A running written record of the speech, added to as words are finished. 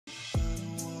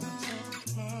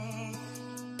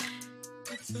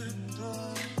said and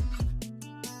done.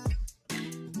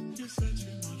 You said too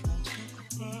much, won't talk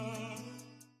about.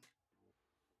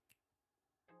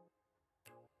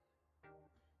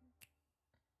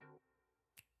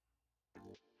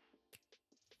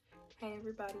 Hey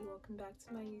everybody, welcome back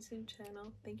to my YouTube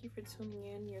channel. Thank you for tuning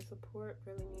in. Your support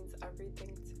really means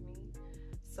everything to me.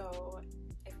 So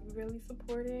if you're really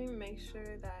supporting, make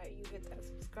sure that you hit that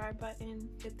subscribe button,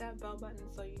 hit that bell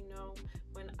button so you know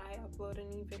when I upload a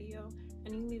new video,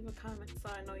 and you leave a comment so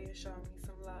I know you're showing me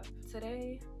some love.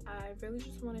 Today, I really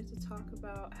just wanted to talk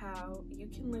about how you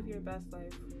can live your best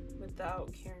life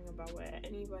without caring about what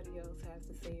anybody else has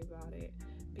to say about it.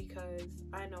 Because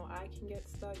I know I can get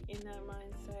stuck in that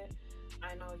mindset.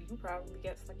 I know you probably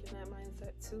get stuck in that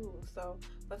mindset too. So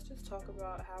let's just talk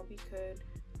about how we could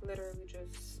literally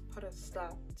just put a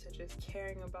stop to just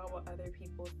caring about what other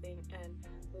people think and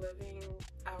living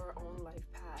our own life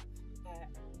path that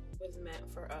was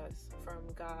meant for us from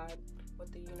God,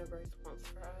 what the universe wants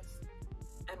for us,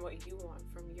 and what you want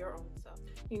from your own self.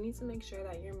 You need to make sure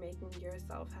that you're making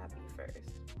yourself happy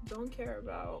first. Don't care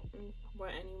about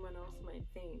what anyone else might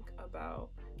think about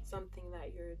something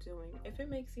that you're doing. If it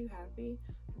makes you happy,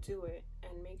 do it,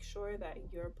 and make sure that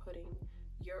you're putting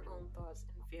your own thoughts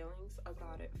and feelings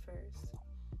about it first.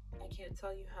 I can't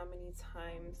tell you how many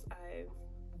times I've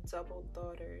double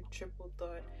thought or triple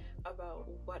thought about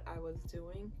what I was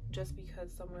doing just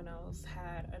because someone else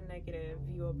had a negative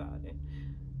view about it.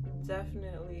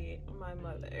 Definitely my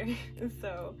mother.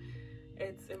 So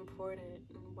it's important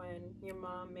when your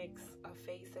mom makes a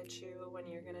face at you when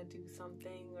you're gonna do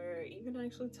something, or even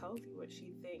actually tells you what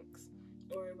she thinks,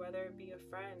 or whether it be a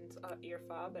friend, your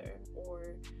father,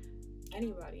 or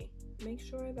anybody. Make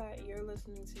sure that you're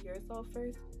listening to yourself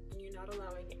first and you're not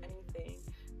allowing anything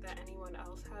that anyone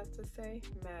else has to say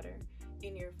matter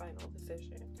in your final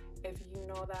decision. If you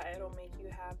know that it'll make you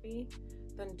happy,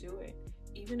 then do it.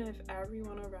 Even if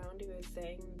everyone around you is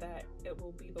saying that it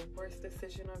will be the worst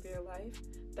decision of your life,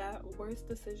 that worst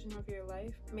decision of your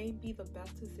life may be the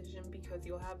best decision because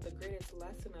you'll have the greatest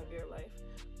lesson of your life.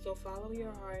 So follow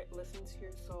your heart, listen to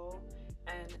your soul,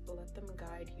 and let them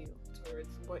guide you towards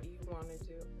what you want to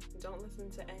do. Don't listen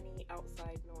to any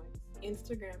outside noise.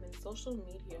 Instagram and social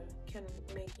media can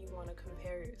make you want to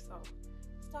compare yourself.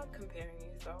 Stop comparing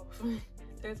yourself.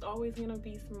 There's always going to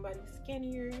be somebody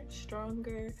skinnier,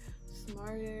 stronger,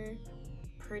 smarter,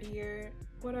 prettier,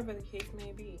 whatever the case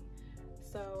may be.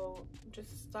 So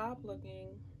just stop looking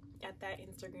at that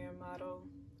Instagram model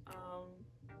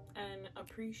and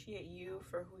appreciate you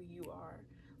for who you are.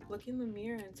 Look in the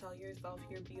mirror and tell yourself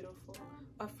you're beautiful.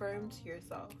 Affirm to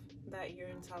yourself that you're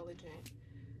intelligent.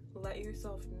 Let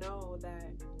yourself know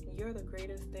that you're the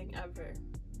greatest thing ever.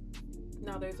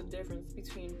 Now there's a difference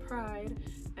between pride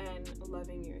and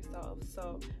loving yourself.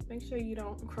 So make sure you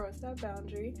don't cross that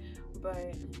boundary,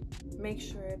 but make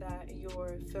sure that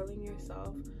you're filling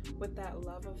yourself with that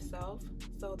love of self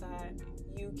so that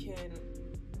you can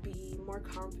be more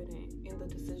confident in the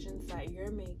decisions that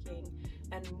you're making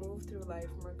and move through life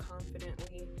more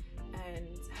confidently and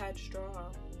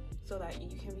headstrong so that you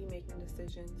can be making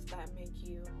decisions that make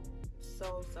you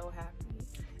so happy.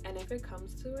 And if it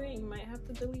comes to it, you might have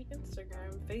to delete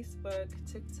Instagram, Facebook,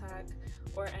 TikTok,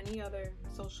 or any other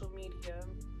social media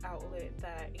outlet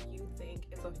that you think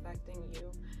is affecting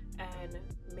you and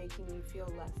making you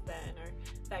feel less than, or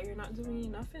that you're not doing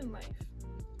enough in life.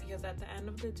 Because at the end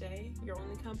of the day, your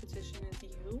only competition is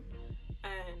you,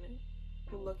 and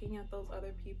looking at those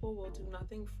other people will do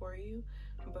nothing for you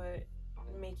but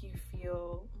make you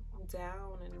feel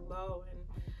down and low. And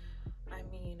I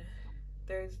mean,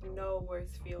 there's no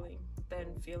worse feeling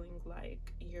than feeling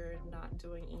like you're not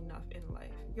doing enough in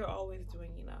life. You're always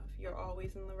doing enough. You're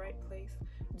always in the right place,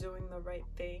 doing the right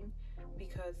thing,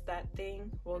 because that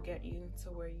thing will get you to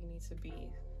where you need to be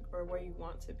or where you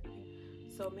want to be.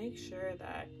 So make sure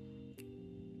that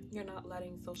you're not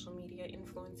letting social media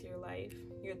influence your life,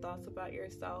 your thoughts about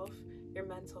yourself, your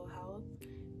mental health,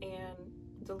 and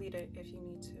delete it if you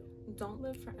need to. Don't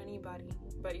live for anybody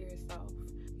but yourself.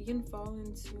 We can fall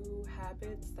into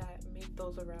habits that make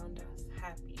those around us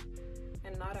happy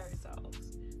and not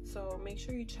ourselves. So make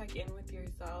sure you check in with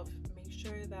yourself. Make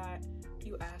sure that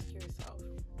you ask yourself,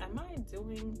 am I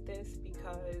doing this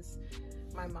because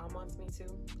my mom wants me to?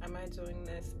 Am I doing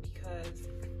this because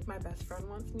my best friend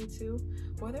wants me to?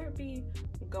 Whether it be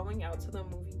going out to the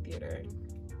movie theater,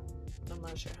 I'm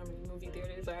not sure how many movie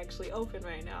theaters are actually open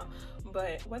right now,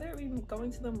 but whether it be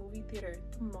going to the movie theater,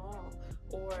 the mall,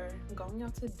 or going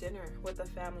out to dinner with a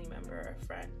family member or a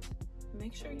friend,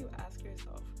 make sure you ask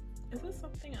yourself, is this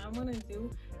something I want to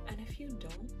do And if you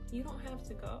don't have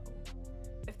to go.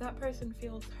 If that person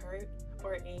feels hurt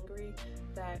or angry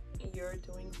that you're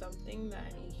doing something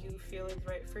that you feel is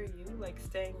right for you, like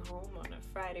staying home on a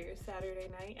Friday or Saturday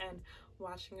night and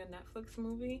watching a Netflix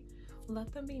movie,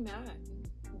 let them be mad.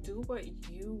 Do what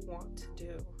you want to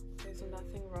do. There's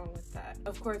nothing wrong with that.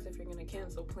 Of course, if you're gonna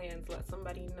cancel plans, let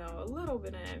somebody know a little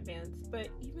bit in advance, but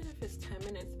even if it's 10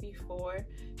 minutes before,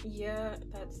 yeah,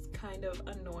 that's kind of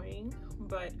annoying,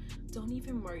 but don't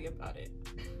even worry about it.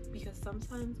 Because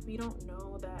sometimes we don't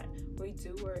know that we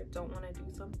do or don't want to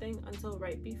do something until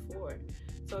right before.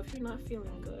 So if you're not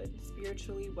feeling good,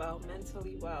 spiritually well,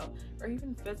 mentally well, or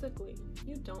even physically,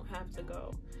 you don't have to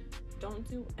go. Don't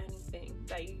do anything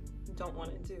that you don't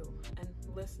want to do, and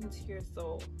listen to your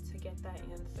soul to get that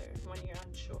answer when you're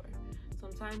unsure.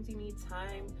 Sometimes you need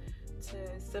time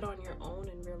to sit on your own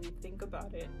and really think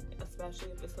about it, especially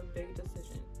if it's a big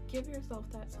decision. Give yourself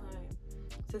that time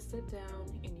to sit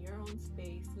down in your own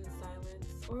space in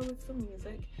silence or with some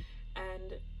music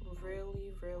and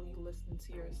really, really listen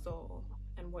to your soul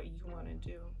and what you want to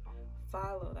do.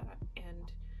 Follow that,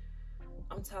 and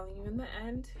I'm telling you, in the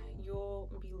end, you'll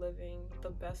be living the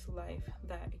best life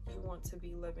that you want to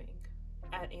be living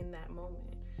in that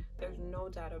moment. There's no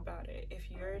doubt about it. If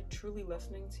you're truly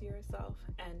listening to yourself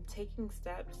and taking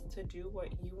steps to do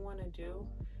what you want to do,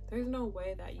 there's no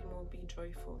way that you won't be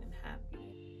joyful and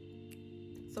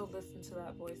happy. So listen to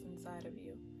that voice inside of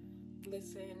you.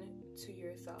 Listen to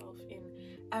yourself in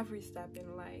every step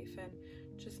in life, and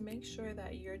just make sure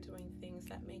that you're doing things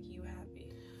that make you happy.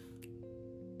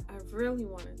 I really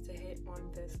wanted to hit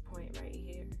on this point right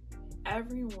here.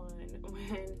 Everyone,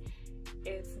 when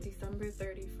it's December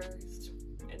 31st,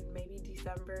 and maybe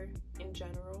December in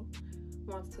general,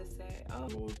 wants to say, oh,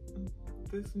 well,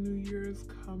 this new year is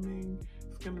coming,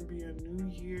 it's gonna be a new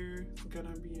year, it's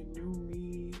gonna be a new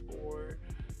me, or,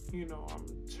 you know, I'm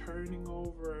turning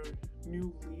over a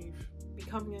new leaf.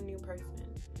 Becoming a new person.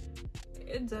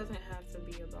 It doesn't have to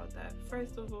be about that.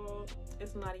 First of all,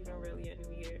 it's not even really a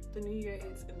new year. The new year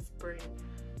hits in spring.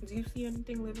 Do you see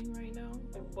anything living right now?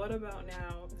 And what about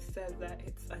now says that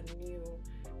it's a new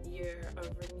year of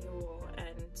renewal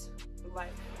and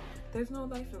life? There's no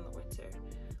life in the winter.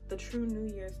 The true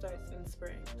new year starts in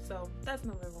spring. So that's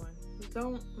number one.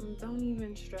 Don't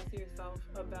even stress yourself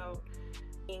about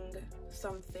being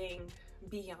something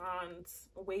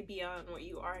way beyond what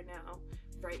you are now,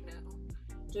 right now.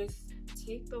 Just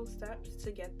take those steps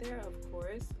to get there, of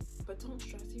course, but don't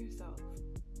stress yourself.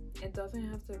 It doesn't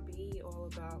have to be all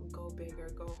about go big or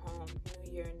go home,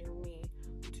 new year, new me.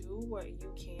 Do what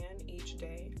you can each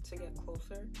day to get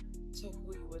closer to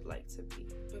who you would like to be.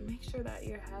 But make sure that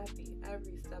you're happy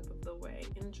every step of the way.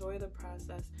 Enjoy the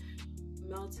process.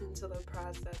 Melt into the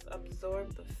process.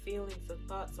 Absorb the feelings, the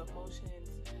thoughts, emotions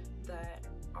that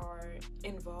are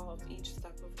involved each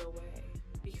step of the way.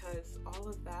 Because all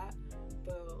of that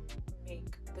will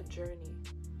make the journey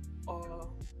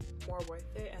all more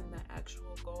worth it, and the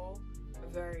actual goal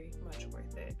very much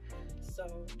worth it.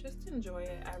 So just enjoy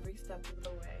it every step of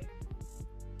the way.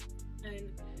 And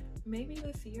maybe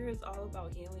this year is all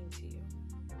about healing to you.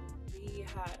 We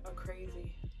had a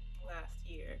crazy last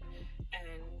year,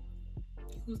 and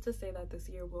who's to say that this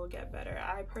year will get better?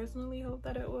 I personally hope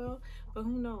that it will, but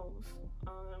who knows?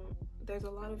 There's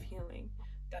a lot of healing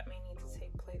that may need to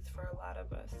take place for a lot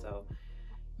of us. So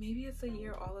maybe it's a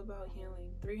year all about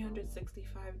healing,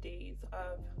 365 days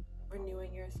of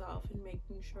renewing yourself and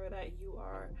making sure that you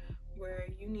are where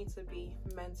you need to be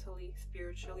mentally,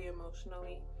 spiritually,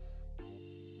 emotionally,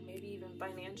 maybe even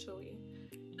financially.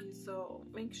 And so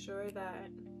make sure that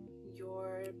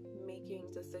you're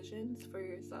making decisions for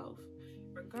yourself,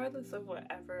 regardless of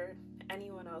whatever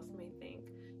anyone else may think,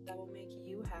 that will make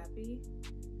you happy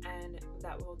and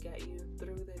that will get you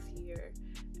through this year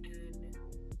and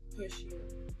push you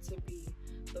to be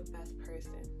the best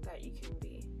person that you can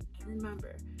be. And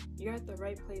remember, you're at the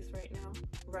right place right now,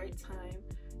 right time.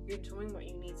 You're doing what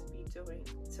you need to be doing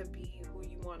to be who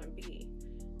you want to be.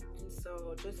 And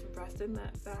so just rest in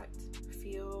that fact,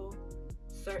 feel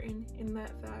certain in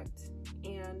that fact,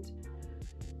 and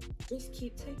just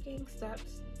keep taking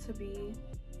steps to be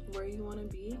where you want to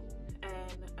be.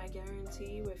 And I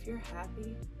guarantee you, if you're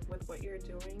happy with what you're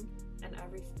doing and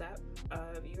every step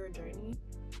of your journey,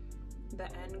 the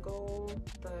end goal,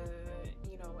 the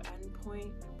end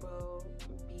point will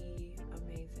be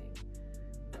amazing.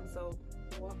 And so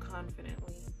walk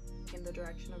confidently in the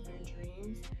direction of your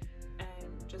dreams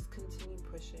and just continue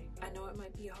pushing. I know it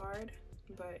might be hard,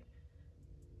 but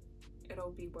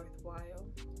it'll be worthwhile.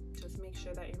 Just make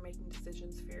sure that you're making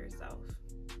decisions for yourself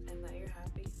and that you're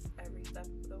happy every step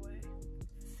of the way.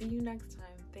 See you next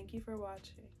time. Thank you for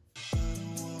watching.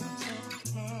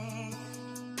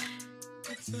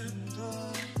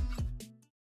 Pretender.